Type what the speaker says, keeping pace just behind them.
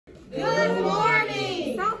Good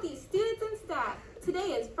morning! Southeast students and staff.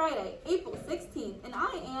 Today is Friday, April 16th, and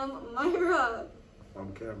I am Myra.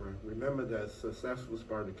 I'm Cameron. Remember that successful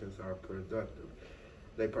Spartans are productive.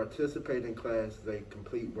 They participate in class, they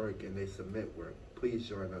complete work, and they submit work. Please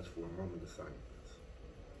join us for a moment of silence.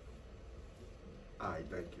 Aye,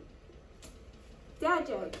 thank you. Dad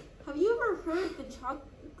joke. Have you ever heard the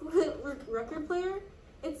chocolate record player?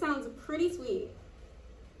 It sounds pretty sweet.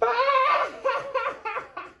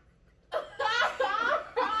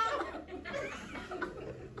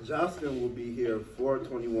 Justin will be here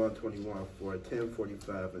 4/21/21 for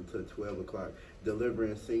 10:45 until 12 o'clock,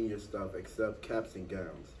 delivering senior stuff except caps and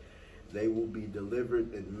gowns. They will be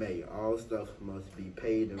delivered in May. All stuff must be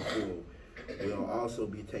paid in full. We'll also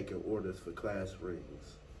be taking orders for class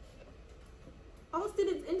rings. All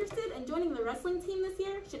students interested in joining the wrestling team this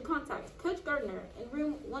year should contact Coach Gardner in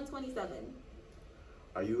room 127.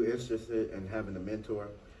 Are you interested in having a mentor,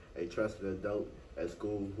 a trusted adult at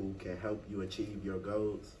school who can help you achieve your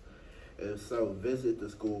goals? If so, visit the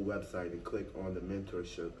school website and click on the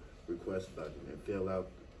mentorship request button and fill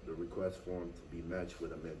out the request form to be matched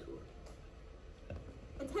with a mentor.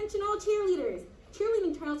 Attention all cheerleaders!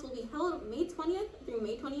 Cheerleading tryouts will be held May 20th through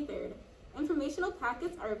May 23rd. Informational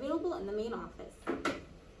packets are available in the main office.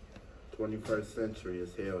 21st Century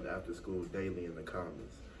is held after school daily in the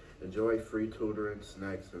Commons. Enjoy free tutoring,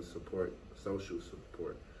 snacks, and social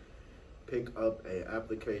support. Pick up an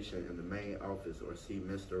application in the main office or see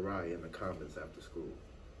Mr. Rye in the Commons after school.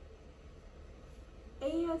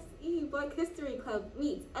 ASE Black History Club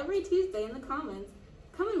meets every Tuesday in the Commons.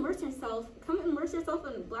 Come immerse yourself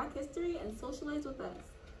in Black history and socialize with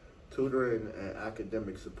us. Tutoring and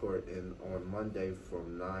academic support on Monday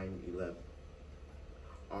from 9-11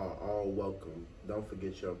 are all welcome. Don't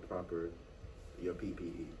forget your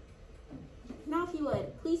PPE. Now if you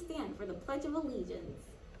would, please stand for the Pledge of Allegiance.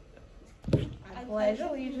 I pledge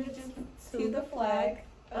allegiance to the flag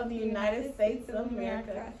of the United States of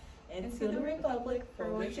America and to the republic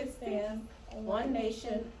for which it stands, one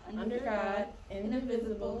nation, under God,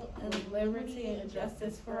 indivisible, with liberty and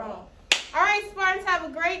justice for all. All right, Spartans, have a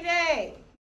great day.